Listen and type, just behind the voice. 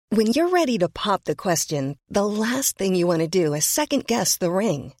When you're ready to pop the question, the last thing you want to do is second-guess the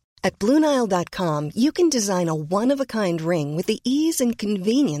ring. At BlueNile.com, you can design a one-of-a-kind ring with the ease and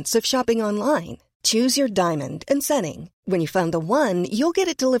convenience of shopping online. Choose your diamond and setting. When you find the one, you'll get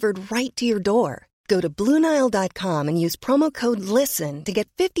it delivered right to your door. Go to BlueNile.com and use promo code LISTEN to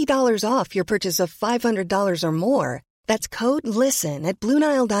get $50 off your purchase of $500 or more. That's code LISTEN at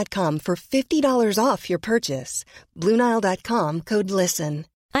BlueNile.com for $50 off your purchase. BlueNile.com, code LISTEN.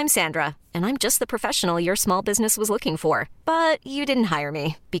 I'm Sandra, and I'm just the professional your small business was looking for. But you didn't hire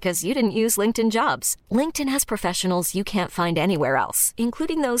me because you didn't use LinkedIn Jobs. LinkedIn has professionals you can't find anywhere else,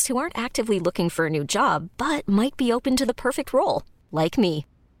 including those who aren't actively looking for a new job, but might be open to the perfect role, like me.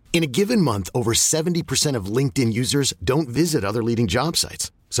 In a given month, over 70% of LinkedIn users don't visit other leading job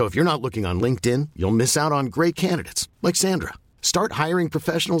sites. So if you're not looking on LinkedIn, you'll miss out on great candidates like Sandra. Start hiring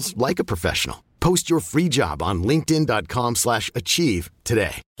professionals like a professional. Post your free job on linkedin.com/achieve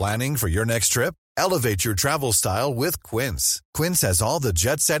today. Planning for your next trip? Elevate your travel style with Quince. Quince has all the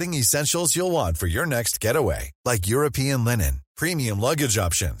jet-setting essentials you'll want for your next getaway, like European linen, premium luggage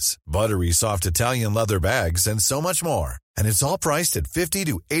options, buttery soft Italian leather bags, and so much more. And it's all priced at 50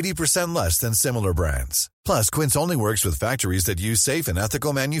 to 80% less than similar brands. Plus, Quince only works with factories that use safe and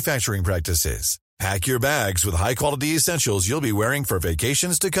ethical manufacturing practices. Pack your bags with high-quality essentials you'll be wearing for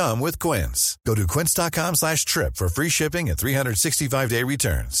vacations to come with Quince. Go to quince.com/trip for free shipping and 365-day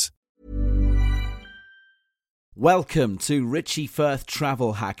returns. Welcome to Richie Firth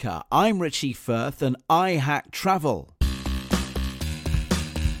Travel Hacker. I'm Richie Firth and I hack travel.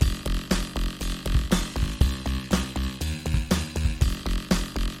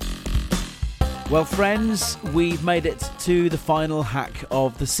 Well, friends, we've made it to the final hack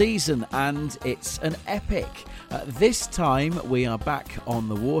of the season, and it's an epic. This time, we are back on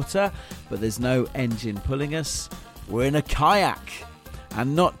the water, but there's no engine pulling us. We're in a kayak,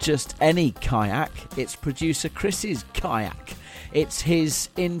 and not just any kayak, it's producer Chris's kayak. It's his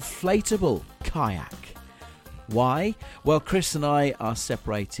inflatable kayak. Why? Well, Chris and I are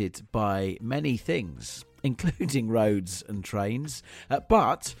separated by many things, including roads and trains,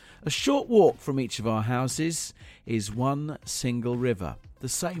 but a short walk from each of our houses is one single river, the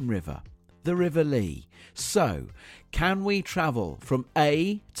same river, the River Lee. So, can we travel from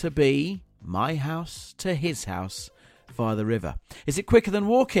A to B, my house to his house, via the river? Is it quicker than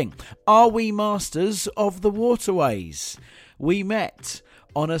walking? Are we masters of the waterways? We met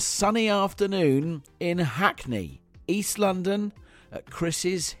on a sunny afternoon in Hackney, East London, at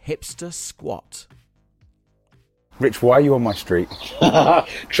Chris's hipster squat. Rich, why are you on my street?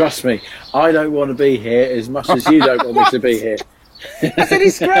 Trust me, I don't want to be here as much as you don't want me to be here. It's a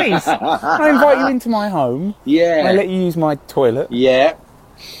disgrace. I invite you into my home. Yeah. I let you use my toilet. Yeah.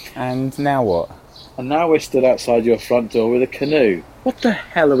 And now what? And now we're stood outside your front door with a canoe. What the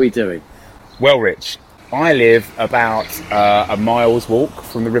hell are we doing? Well, Rich, I live about a mile's walk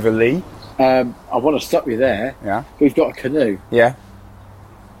from the River Lee. I want to stop you there. Yeah. We've got a canoe. Yeah.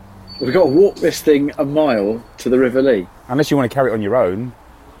 We've got to walk this thing a mile to the River Lee. Unless you want to carry it on your own.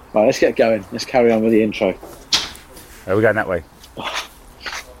 Right, let's get going. Let's carry on with the intro. We're going that way. I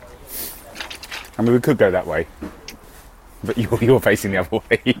mean, we could go that way. But you're facing the other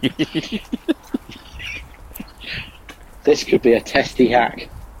way. This could be a testy hack.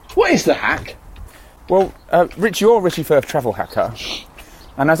 What is the hack? Well, Rich, you're a Richie Firth travel hacker.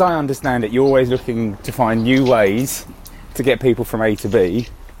 And as I understand it, you're always looking to find new ways to get people from A to B.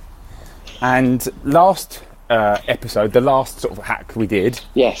 And last episode, the last sort of hack we did...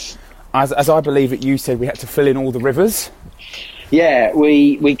 Yes. As I believe it, you said we had to fill in all the rivers. Yeah,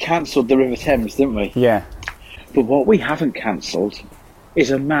 we cancelled the River Thames, didn't we? Yeah. But what we haven't cancelled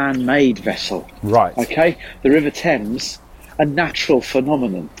is a man-made vessel. Right. Okay? The River Thames, a natural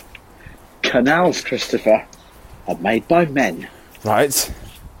phenomenon. Canals, Christopher, are made by men. Right.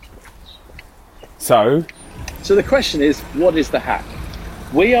 So the question is, what is the hack?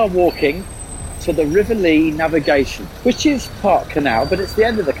 We are walking to the River Lee navigation, which is part canal, but it's the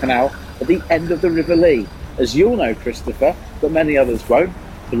end of the canal at the end of the River Lee. As you'll know, Christopher, but many others won't,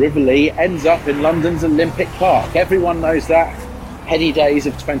 the River Lee ends up in London's Olympic Park. Everyone knows that. Heady days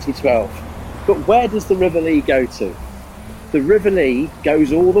of 2012. But where does the River Lee go to? The River Lee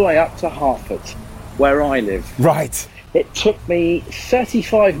goes all the way up to Hertford, where I live. Right. It took me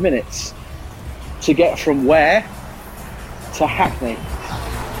 35 minutes to get from where to Hackney.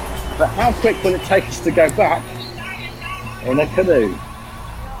 But how quick will it take us to go back in a canoe?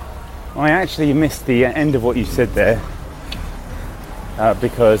 I actually missed the end of what you said there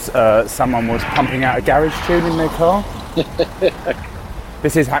because someone was pumping out a garage tune in their car.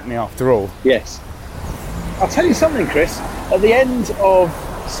 This is Hackney after all. Yes. I'll tell you something, Chris. At the end of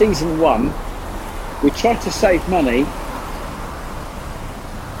season 1, we tried to save money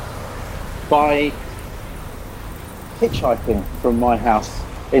by hitchhiking from my house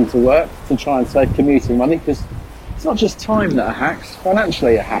into work to try and save commuting money, because it's not just time that are hacks,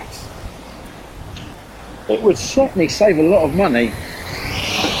 financially are hacks. It would certainly save a lot of money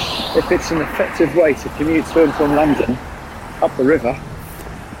if it's an effective way to commute to and from London up the river.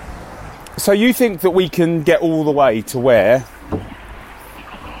 So you think that we can get all the way to where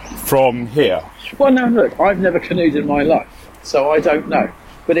from here? Well, no, look, I've never canoed in my life, so I don't know.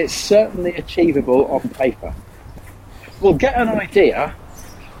 But it's certainly achievable on paper. We'll get an idea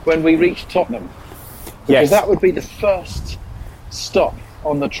when we reach Tottenham, because that would be the first stop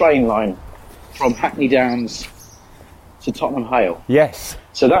on the train line from Hackney Downs to Tottenham Hale. Yes.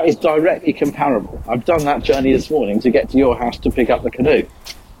 So that is directly comparable. I've done that journey this morning to get to your house to pick up the canoe.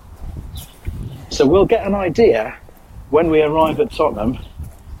 So we'll get an idea when we arrive at Tottenham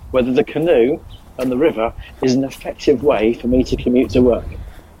whether the canoe and the river is an effective way for me to commute to work.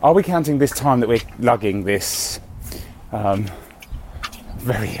 Are we counting this time that we're lugging this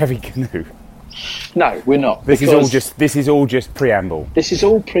very heavy canoe? No, we're not. This is all just preamble. This is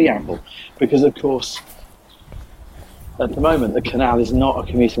all preamble because, of course, at the moment the canal is not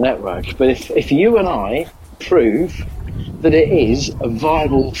a commuter network. But if you and I prove that it is a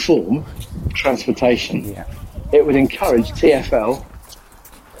viable form of transportation, it would encourage TfL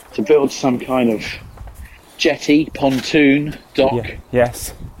to build some kind of jetty, pontoon, dock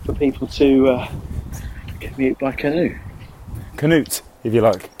for people to commute by canoe. Canute, if you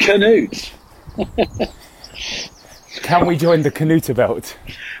like. Canute. Can we join the Canuter belt?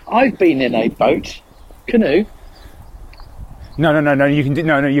 I've been in a boat. Canoe. No. You can do,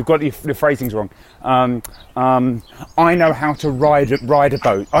 no. You've got the phrasing's wrong. I know how to ride a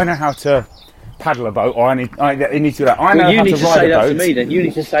boat. I know how to paddle a boat. Or I need to do that. I know how to ride a boat. You need to say that to me. Then you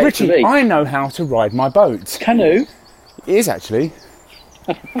need to say Richie, it to me. I know how to ride my boat. Canoe. It is actually.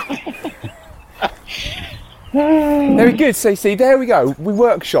 Very good. So see, there we go. We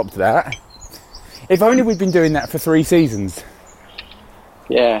workshopped that. If only we'd been doing that for 3 seasons.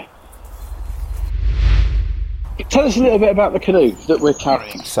 Yeah. Tell us a little bit about the canoe that we're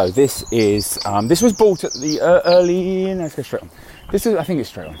carrying. So this is this was bought at the early. Let's go straight on. I think it's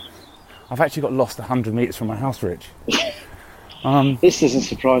straight on. I've actually got lost 100 metres from my house, Rich. This doesn't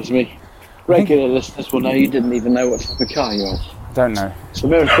surprise me. Regular listeners will know you didn't even know what type of car you had. Don't know. It's a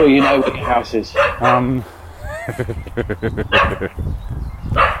miracle you know where your house is.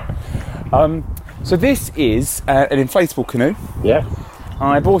 So this is an inflatable canoe. Yeah.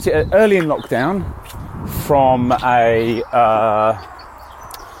 I bought it early in lockdown from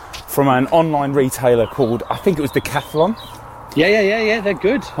an online retailer called, I think it was Decathlon. Yeah. They're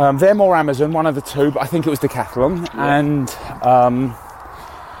good. They're more Amazon, one of the two, but I think it was Decathlon. Yeah.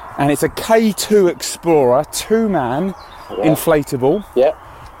 And it's a K2 Explorer 2-man inflatable. Yeah.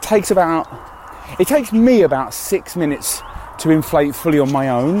 It takes me about 6 minutes to inflate fully on my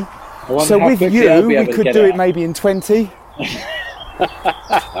own. So with you, we could do it maybe in 20.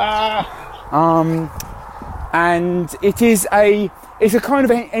 And it's a kind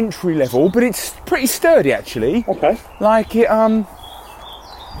of entry level, but it's pretty sturdy actually. Okay. Like it,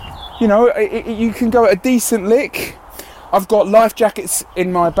 you can go at a decent lick. I've got life jackets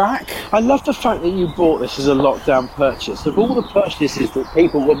in my back. I love the fact that you bought this as a lockdown purchase. Of all the purchases that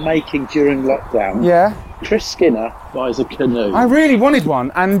people were making during lockdown, Chris Skinner buys a canoe. I really wanted one,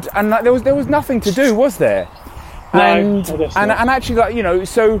 and like, there was nothing to do, was there? No, and actually, like,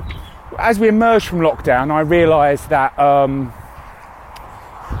 so as we emerged from lockdown, I realised that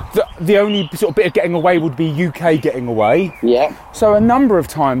the only sort of bit of getting away would be UK getting away. Yeah. So a number of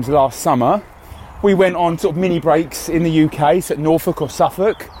times last summer, we went on sort of mini breaks in the UK, so at Norfolk or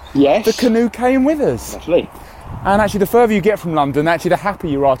Suffolk. Yes. The canoe came with us. Lovely. And actually, the further you get from London, actually, the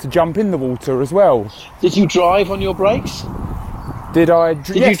happier you are to jump in the water as well. Did you drive on your breaks? Did I?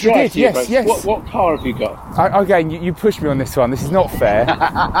 Yes, you did. Yes. What car have you got? Again, you pushed me on this one. This is not fair.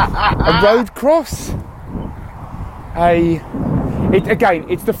 A road cross.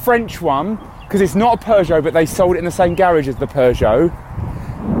 It's the French one, because it's not a Peugeot, but they sold it in the same garage as the Peugeot.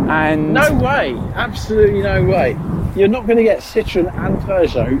 And no way, absolutely no way. You're not going to get Citroën and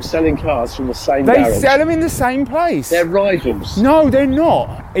Peugeot selling cars from the same garage. They sell them in the same place. They're rivals. No, they're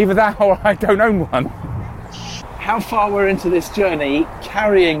not. Either that or I don't own one. How far we're into this journey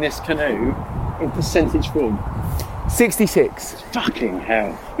carrying this canoe in percentage form? 66. Fucking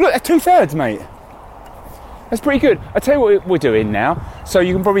hell. Look, that's 2/3, mate. That's pretty good. I'll tell you what we're doing now. So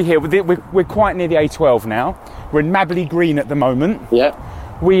you can probably hear, we're quite near the A12 now. We're in Mabley Green at the moment. Yeah.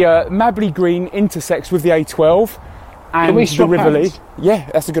 Mabley Green intersects with the A12 and Can we the swap River Lee. hands? Yeah,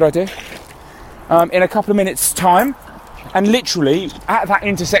 that's a good idea. In a couple of minutes' time, and literally at that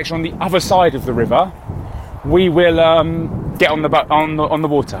intersection on the other side of the river, we will get on the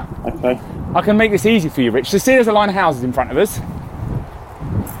water. Okay. I can make this easy for you, Rich. So see, there's a line of houses in front of us.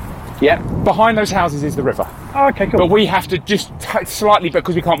 Yeah. Behind those houses is the river. Oh, okay, cool. But we have to just slightly,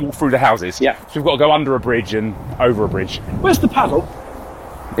 because we can't walk through the houses. Yeah. So we've got to go under a bridge and over a bridge. Where's the paddle?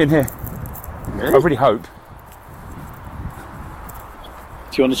 In here. Really? I really hope.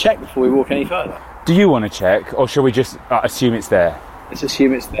 Do you want to check before we walk any further? Do you want to check, or shall we just assume it's there? Let's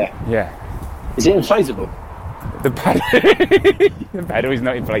assume it's there. Yeah. Is it inflatable? The paddle is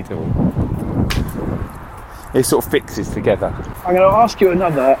not inflatable. It sort of fixes together. I'm going to ask you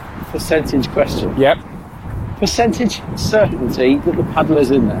another percentage question. Yep. Percentage certainty that the paddle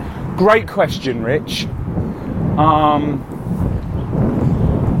is in there. Great question, Rich.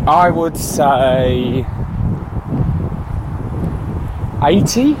 I would say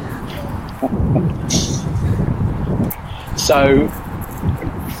 80. So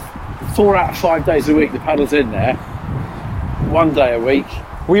 4 out of 5 days a week the paddle's in there. 1 day a week.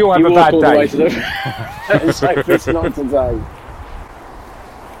 We all have you a walk bad all day. the way to the and say it's not today.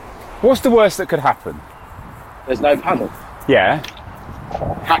 What's the worst that could happen? There's no paddle. Yeah.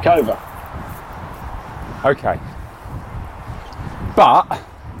 Hack over. Okay. But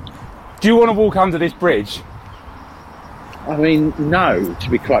do you want to walk under this bridge? I mean, no, to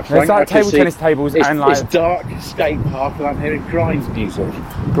be quite frank. There's like I can table see tennis tables it's, and like it's dark skate park and I'm hearing grind music.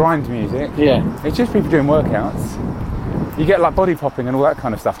 grind music. Yeah. It's just people doing workouts. You get like body popping and all that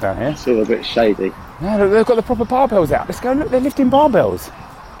kind of stuff down here. It's all a bit shady. No, look, they've got the proper barbells out. Let's go look, they're lifting barbells.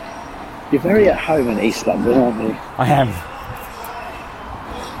 You're very at home in East London, aren't you? I am.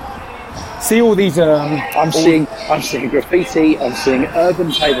 See all these I'm seeing graffiti, I'm seeing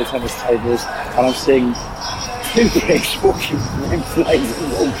urban table tennis tables, and I'm seeing 2 kids walking in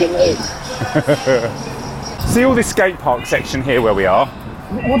inflatable canoes. see all this skate park section here where we are.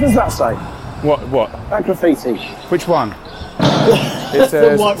 What does that say? What? That graffiti. Which one? It The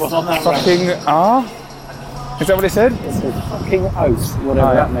says white one on that ramp. fucking R? Is that what it said? It says fucking oath, whatever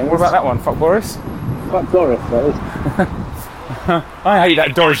Oh, yeah. that means. What about that one? Fuck Boris? Fuck Doris, that is. I hate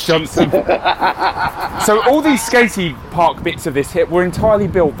that Doris Johnson. So all these skatey park bits of this hit were entirely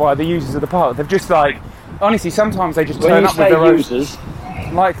built by the users of the park. They've just like, honestly, sometimes they just When turn you up with say their users,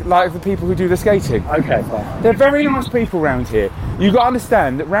 own, like the people who do the skating. okay, fine. They're very nice people round here. You've got to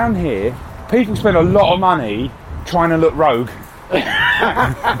understand that round here, people spend a lot of money trying to look rogue.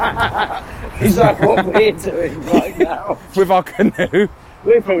 Is that what we're doing right now? With our canoe.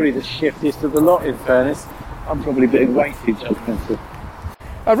 We're probably the shiftiest of the lot, in fairness. I'm probably being way too judgmental.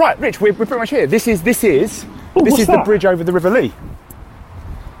 Right, Rich, we're pretty much here. This is what's the that? bridge over the River Lee.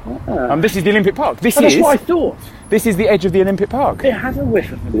 This is the Olympic Park. That's what I thought. This is the edge of the Olympic Park. It has a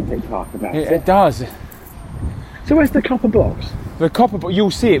whiff of Olympic Park about it. It does. So where's the copper box? The copper, but you'll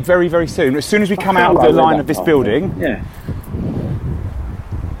see it very, very soon. As soon as we come out of Hello, the line that of this part. building. Yeah.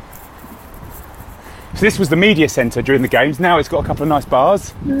 So this was the media centre during the games. Now it's got a couple of nice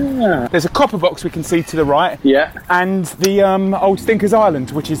bars. Yeah. There's a copper box we can see to the right. Yeah. And the old Stinkers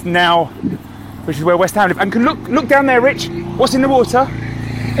Island, which is where West Ham live. And can look down there, Rich. What's in the water?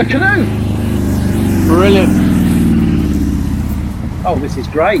 A canoe. Brilliant. Oh, this is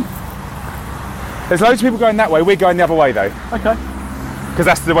great. There's loads of people going that way. We're going the other way though, Okay. because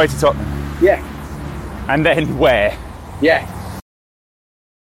that's the way to Tottenham. Yeah. And then where? Yeah.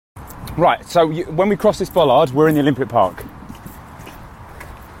 Right. So when we cross this bollard, we're in the Olympic Park.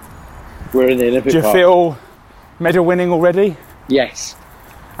 We're in the Olympic Do you Park. feel medal winning already? Yes.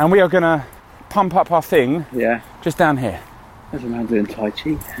 And we are going to pump up our thing Yeah. just down here. There's a man doing Tai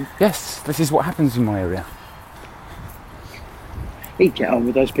Chi. Yes, this is what happens in my area. He'd get on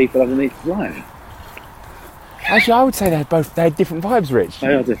with those people underneath the line. Actually, I would say they had different vibes, Rich.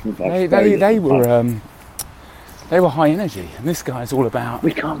 They are different vibes. They were high energy, and this guy's all about.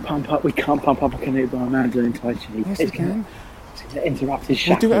 We can't pump up a canoe by a man doing Tai Chi. Yes, we can. It's going to interrupt his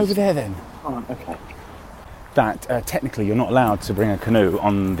We'll shackles. do it over there then. Oh, okay. That technically you're not allowed to bring a canoe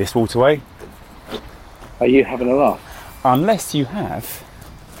on this waterway Are you having a laugh? unless you have.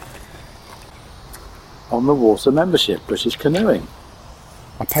 On the water membership, British Canoeing.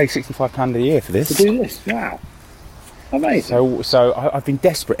 I pay £65 a year for this. To do this. Wow. Amazing. So I've been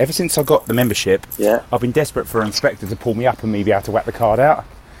desperate ever since I got the membership. Yeah. I've been desperate for an inspector to pull me up and me be able to whack the card out.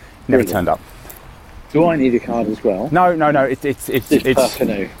 Never Really? turned up. Do I need a card as well? No. It's Per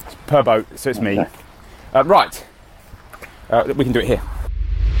canoe. per boat, so it's me. Okay. Right. We can do it here.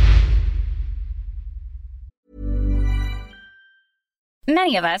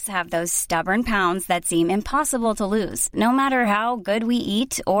 Many of us have those stubborn pounds that seem impossible to lose, no matter how good we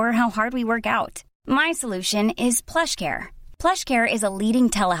eat or how hard we work out. My solution is PlushCare. PlushCare is a leading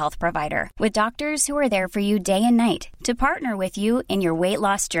telehealth provider with doctors who are there for you day and night to partner with you in your weight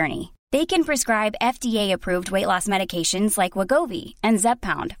loss journey. They can prescribe FDA-approved weight loss medications like Wegovy and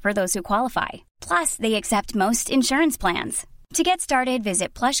Zepbound for those who qualify. Plus, they accept most insurance plans. To get started,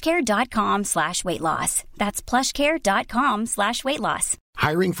 visit plushcare.com/weightloss. That's plushcare.com/weightloss.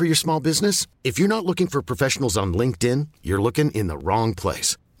 Hiring for your small business? If you're not looking for professionals on LinkedIn, you're looking in the wrong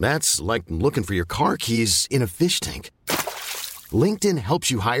place. That's like looking for your car keys in a fish tank. LinkedIn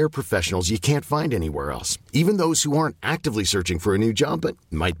helps you hire professionals you can't find anywhere else, even those who aren't actively searching for a new job but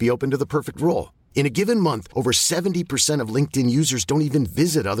might be open to the perfect role. In a given month, over 70% of LinkedIn users don't even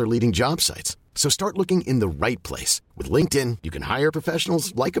visit other leading job sites. So start looking in the right place. With LinkedIn, you can hire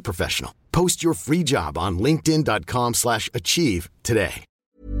professionals like a professional. Post your free job on linkedin.com/achieve today.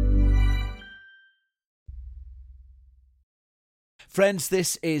 Friends,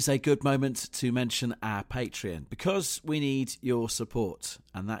 this is a good moment to mention our Patreon because we need your support,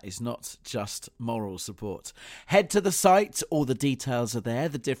 and that is not just moral support. Head to the site, all the details are there,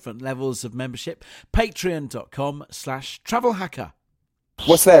 the different levels of membership, patreon.com/travelhacker.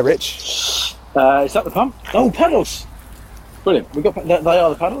 What's there, Rich? Is that the pump? Oh, paddles! Brilliant. They are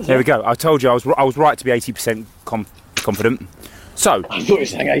the paddles. There we go. I told you I was right to be 80% confident. So, I thought you were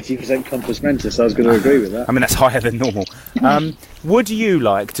saying 80% compass mentis, so I was going to agree with that. I mean, that's higher than normal. Would you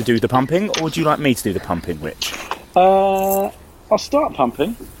like to do the pumping, or would you like me to do the pumping, Rich? I'll start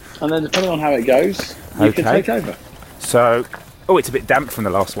pumping, and then depending on how it goes, you can take over. So, it's a bit damp from the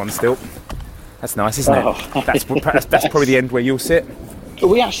last one still. That's nice, isn't it? That's probably the end where you'll sit. Are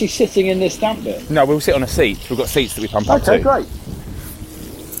we actually sitting in this damp bit? No, we'll sit on a seat. We've got seats that we pump up to. Okay, great.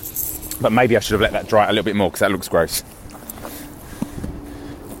 But maybe I should have let that dry a little bit more, because that looks gross.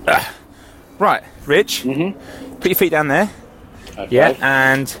 Right, Rich, put your feet down there. Okay. Yeah,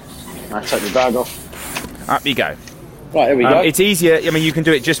 and I'll take the bag off. Up you go. Right, here we go. It's easier, I mean, you can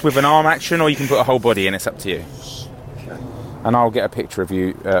do it just with an arm action, or you can put a whole body in, it's up to you. Okay. And I'll get a picture of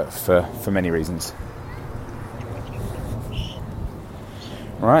you for many reasons.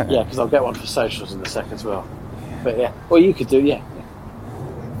 Right. Yeah, because I'll get one for socials in a second as well. But yeah, or you could do, yeah.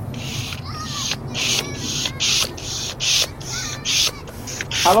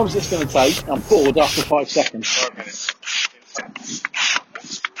 How long is this going to take? I'm bored after 5 seconds. 5 minutes.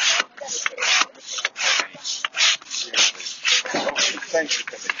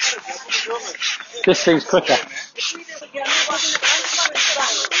 This seems quicker.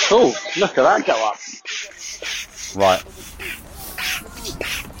 Oh, look at that go up. Right.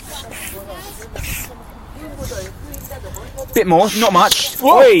 Bit more, not much.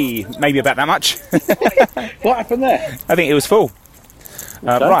 Oi, maybe about that much. What happened there? I think it was full.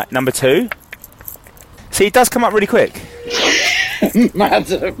 Okay. Right, number 2. See, it does come up really quick.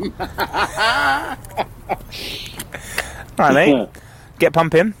 Madam. Right, mate. Get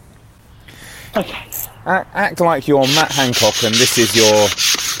pumping. Okay. Act like you're Matt Hancock and this is your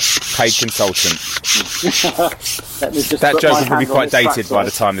paid consultant. That joke will be quite dated by the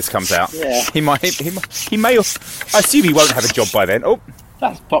time this comes out. Yeah. He may. I assume he won't have a job by then. Oh,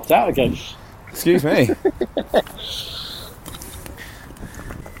 that's popped out again. Excuse me.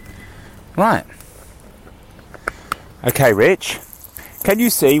 Right. Okay, Rich. Can you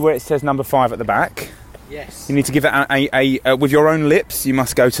see where it says number 5 at the back? Yes. You need to give it a with your own lips. You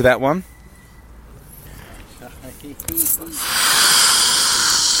must go to that one.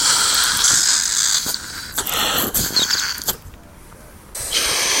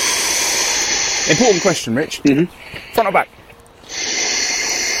 Important question, Rich. Front or back?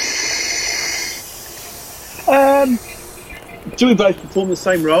 Do we both perform the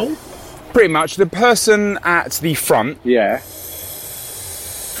same role? Pretty much. The person at the front, Yeah.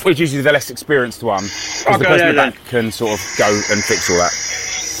 which is usually the less experienced one, because the person at the back can sort of go and fix all that.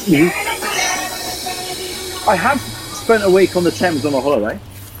 I have spent a week on the Thames on a holiday.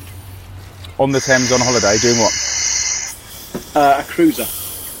 On the Thames on holiday, doing what? A cruiser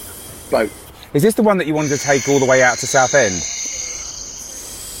boat. Is this the one that you wanted to take all the way out to Southend?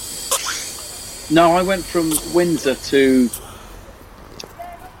 No, I went from Windsor to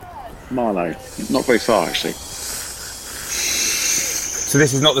Marlow. Not very far, actually. So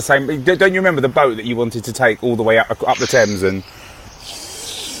this is not the same. Don't you remember the boat that you wanted to take all the way up the Thames? And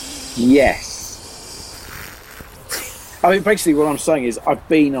yes. I mean, basically what I'm saying is I've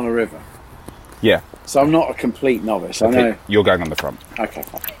been on a river. Yeah. So I'm not a complete novice. Okay, I know. you're going on the front. Okay,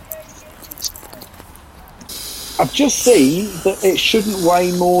 fine. I've just seen that it shouldn't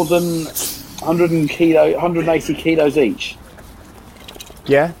weigh more than 180 kilos each.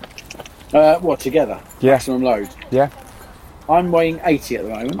 Yeah? What, together? Yeah. Maximum load? Yeah. I'm weighing 80 at the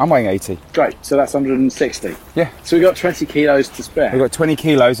moment. I'm weighing 80. Great, so that's 160. Yeah. So we've got 20 kilos to spare. We've got 20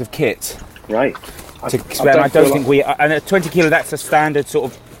 kilos of kit. Great. To spare. I don't think we... And a 20 kilo, that's a standard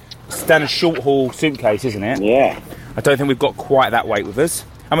sort of... Standard short haul suitcase, isn't it? Yeah. I don't think we've got quite that weight with us.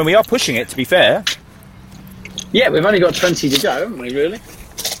 I mean, we are pushing it, to be fair. Yeah, we've only got 20 to go, haven't we, really?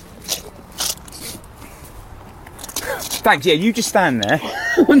 Thanks, yeah, you just stand there.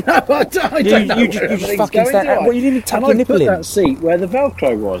 No, I don't know. You just fucking stand there. Well, you didn't tuck your nipple in. I put that seat where the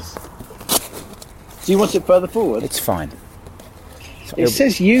Velcro was. Do you want it further forward? It's fine. It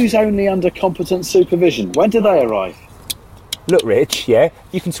says use only under competent supervision. When do they arrive? Look, Rich, yeah,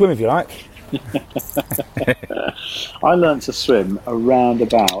 you can swim if you like. I learnt to swim around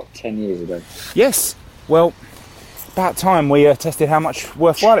about 10 years ago. Yes, well, about time we tested how much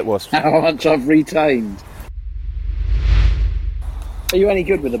worthwhile it was. How much I've retained. Are you any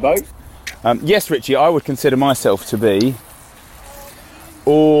good with the boat? Yes, Richie, I would consider myself to be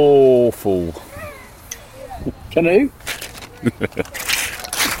awful. Canoe?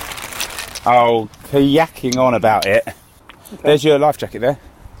 Oh, yakking on about it. Okay. There's your life jacket there.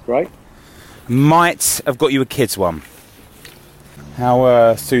 Great. Might have got you a kid's one.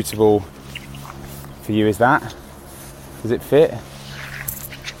 How suitable for you is that? Does it fit?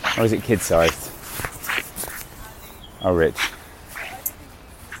 Or is it kid-sized? Oh, Rich.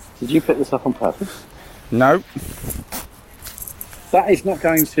 Did you pick this up on purpose? No. That is not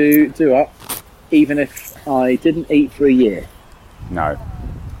going to do up, even if I didn't eat for a year. No.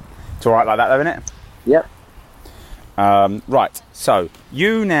 It's all right like that, though, isn't it? Yep. Right, so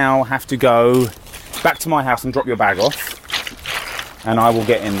you now have to go back to my house and drop your bag off, and I will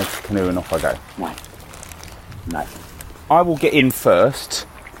get in the canoe and off I go. No. I will get in first,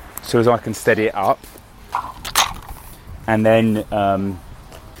 so as I can steady it up, and then,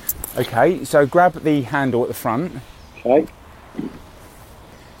 okay, so grab the handle at the front. Okay.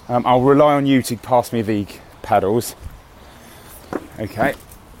 I'll rely on you to pass me the paddles. Okay.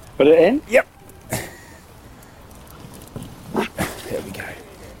 Put it in? Yep. There we go.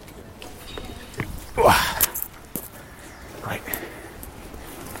 Right.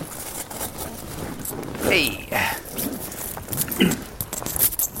 Hey.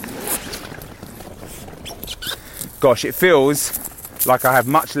 Gosh, it feels like I have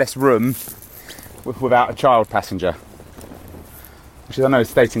much less room without a child passenger. Which is, I know, is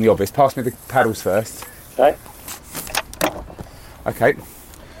stating the obvious. Pass me the paddles first. Okay. Okay.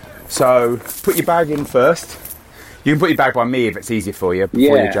 So, put your bag in first. You can put your bag by me if it's easier for you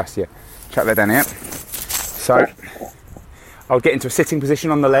before you adjust your... Chuck that down here. So, I'll get into a sitting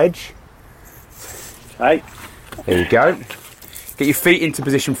position on the ledge. Okay. There you go. Get your feet into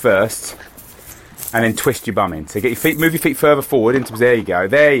position first, and then twist your bum in. So get your feet, move your feet further forward into. There you go.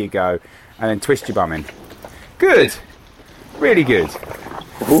 There you go, and then twist your bum in. Good. Really good.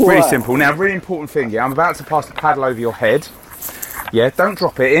 Really simple. Now, really important thing. Yeah, I'm about to pass the paddle over your head. Yeah, don't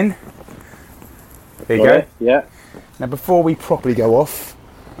drop it in. There you go. Yeah. Now, before we properly go off,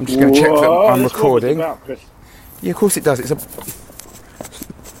 I'm just going to check that I'm recording. About, Chris. Yeah, of course it does. It's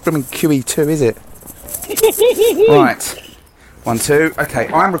a blooming QE2, is it? Right. 1, 2. Okay,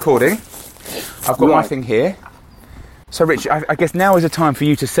 I'm recording. I've got my thing here. So, Rich, I guess now is a time for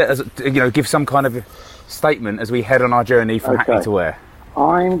you to set, give some kind of statement as we head on our journey from Hackney to where.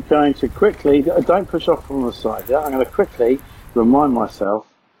 I'm going to quickly, don't push off from the side yet, I'm going to quickly remind myself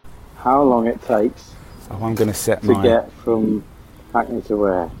how long it takes I'm going to set to get from Hackney to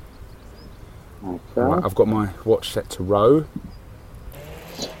where. Okay. Right, I've got my watch set to row.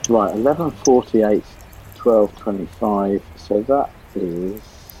 Right, 11:48, 12:25, so that is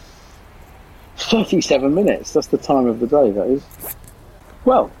 37 minutes, that's the time of the day, that is.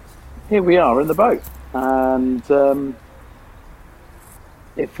 Well, here we are in the boat, and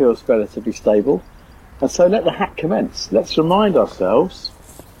it feels relatively stable. And so let the hack commence. Let's remind ourselves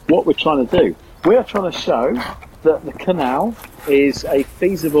what we're trying to do. We are trying to show that the canal is a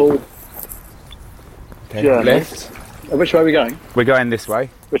feasible journey. Left. Which way are we going? We're going this way.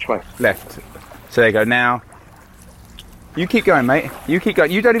 Which way? Left. So there you go. Now, you keep going, mate. You keep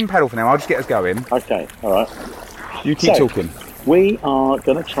going. You don't even paddle for now. I'll just get us going. Okay, all right. You keep talking. We are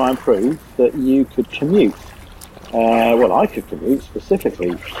going to try and prove that you could commute. Well, I could commute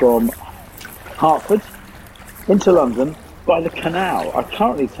specifically from Hertford into London by the canal. I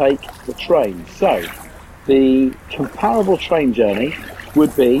currently take the train. So the comparable train journey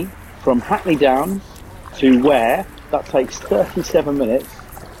would be from Hackney Downs to Ware. That takes 37 minutes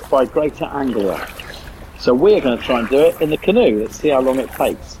by Greater Anglia. So we're going to try and do it in the canoe. Let's see how long it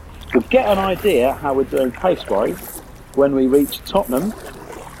takes. We'll get an idea how we're doing pace-wise when we reach Tottenham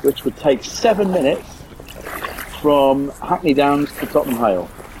which would take 7 minutes from Hackney Downs to Tottenham Hale.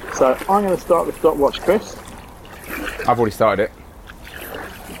 So I'm going to start the stopwatch, Chris. I've already started it.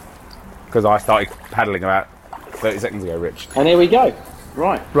 Because I started paddling about 30 seconds ago, Rich. And here we go.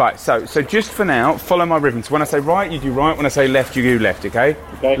 Right, so just for now, follow my rhythm. So when I say right, you do right. When I say left, you do left, okay?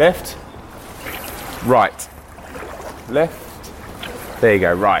 Okay. Left, right, left. There you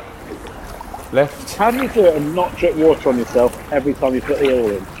go, right. Left. How do you do it and not drip water on yourself every time you put the oil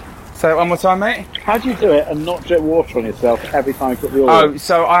in? Say it one more time, mate. How do you do it and not drip water on yourself every time you put the oil in? Oh,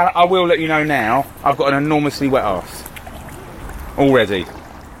 so I will let you know now, I've got an enormously wet arse. Already.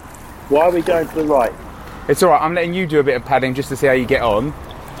 Why are we going to the right? It's alright, I'm letting you do a bit of padding just to see how you get on.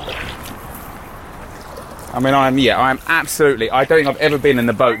 I mean, I'm absolutely, I don't think I've ever been in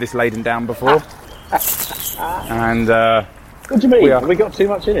a boat this laden down before. And, what do you mean? Have we got too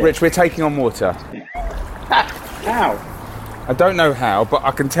much in it? Rich, we're taking on water. How? I don't know how, but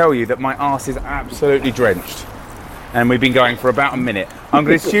I can tell you that my arse is absolutely drenched. And we've been going for about a minute. I'm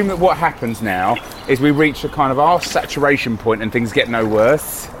going to assume that what happens now is we reach a kind of arse saturation point and things get no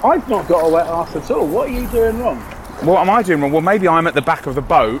worse. I've not got a wet arse at all. What are you doing wrong? What am I doing wrong? Well, maybe I'm at the back of the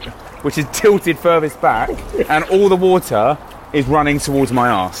boat, which is tilted furthest back, and all the water is running towards my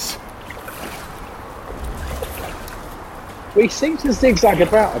arse. We seem to zigzag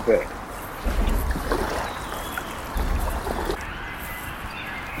about a bit.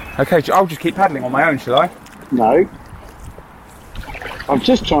 Okay, I'll just keep paddling on my own, shall I? No. I'm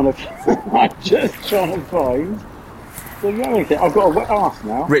just trying to find the going thing. I've got a wet arse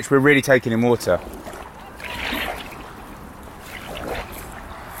now. Rich, we're really taking in water.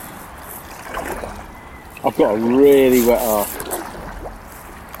 I've got a really wet arse.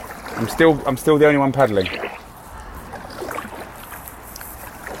 I'm still the only one paddling.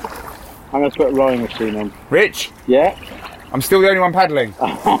 I'm going to put a rowing machine on. Rich? Yeah? I'm still the only one paddling.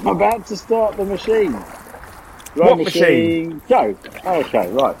 I'm about to start the machine. What machine? Go. Okay,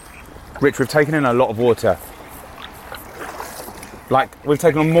 right. Rich, we've taken in a lot of water. Like, we've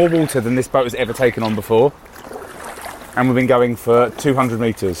taken on more water than this boat has ever taken on before. And we've been going for 200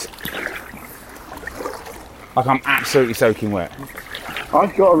 metres. Like, I'm absolutely soaking wet.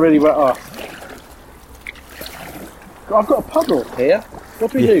 I've got a really wet arse. I've got a puddle here.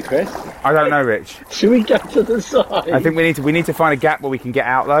 What do we do, Chris? I don't know, Rich. Should we go to the side? I think we need to find a gap where we can get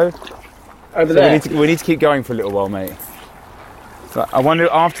out, though. Over there? We need to keep going for a little while, mate. So I wonder,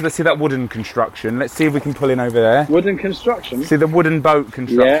 after, let's see that wooden construction. Let's see if we can pull in over there. Wooden construction? See the wooden boat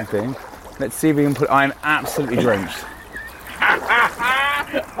construction thing? Let's see if we can put... I'm absolutely drenched.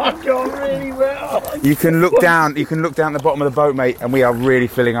 I've got really wet arse. You can look down the bottom of the boat, mate, and we are really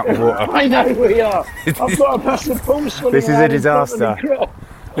filling up with water. I know we are. I've got a massive pool swimming. This is a disaster.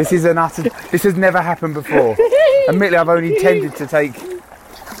 This has never happened before. Admittedly, I've only tended to take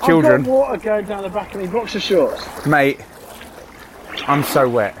children. I've got water going down the back of my boxer shorts. Mate, I'm so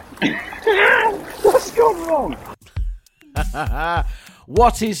wet. What's gone wrong?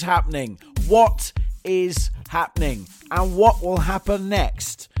 What is happening? What is happening? And what will happen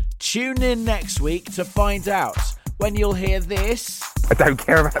next? Tune in next week to find out, when you'll hear this. I don't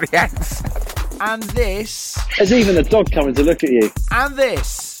care about the ants. And this. There's even a dog coming to look at you. And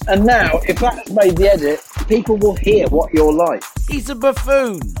this. And now, if that's made the edit, people will hear what you're like. He's a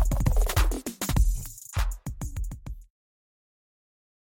buffoon.